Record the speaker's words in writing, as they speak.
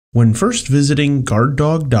When first visiting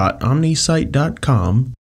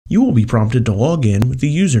guarddog.omnisite.com, you will be prompted to log in with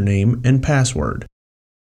the username and password.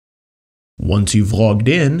 Once you've logged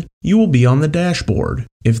in, you will be on the dashboard.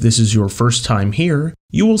 If this is your first time here,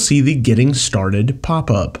 you will see the Getting Started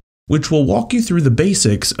pop-up, which will walk you through the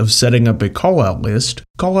basics of setting up a callout list,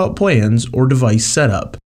 callout plans, or device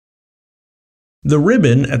setup. The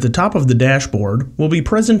ribbon at the top of the dashboard will be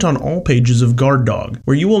present on all pages of GuardDog,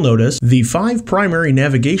 where you will notice the 5 primary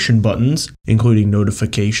navigation buttons, including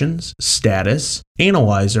Notifications, Status,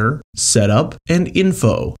 Analyzer, Setup, and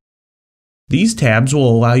Info. These tabs will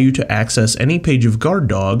allow you to access any page of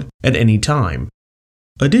GuardDog at any time.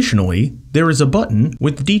 Additionally, there is a button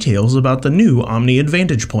with details about the new Omni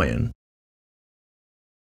Advantage plan.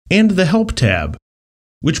 And the Help tab,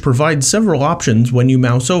 which provides several options when you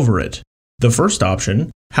mouse over it. The first option,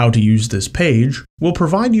 How to Use This Page, will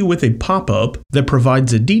provide you with a pop-up that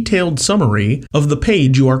provides a detailed summary of the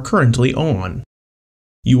page you are currently on.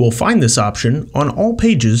 You will find this option on all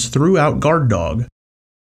pages throughout GuardDog.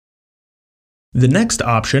 The next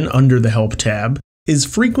option under the Help tab is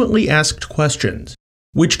Frequently Asked Questions,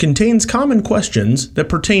 which contains common questions that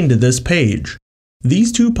pertain to this page.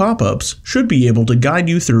 These 2 pop-ups should be able to guide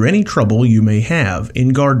you through any trouble you may have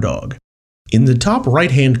in GuardDog. In the top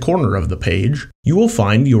right-hand corner of the page, you will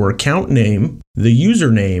find your account name, the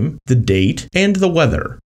username, the date, and the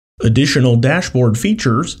weather. Additional dashboard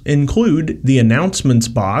features include the Announcements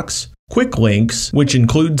box, Quick Links, which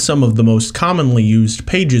include some of the most commonly used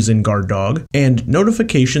pages in GuardDog, and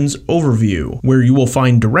Notifications Overview, where you will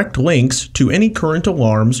find direct links to any current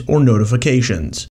alarms or notifications.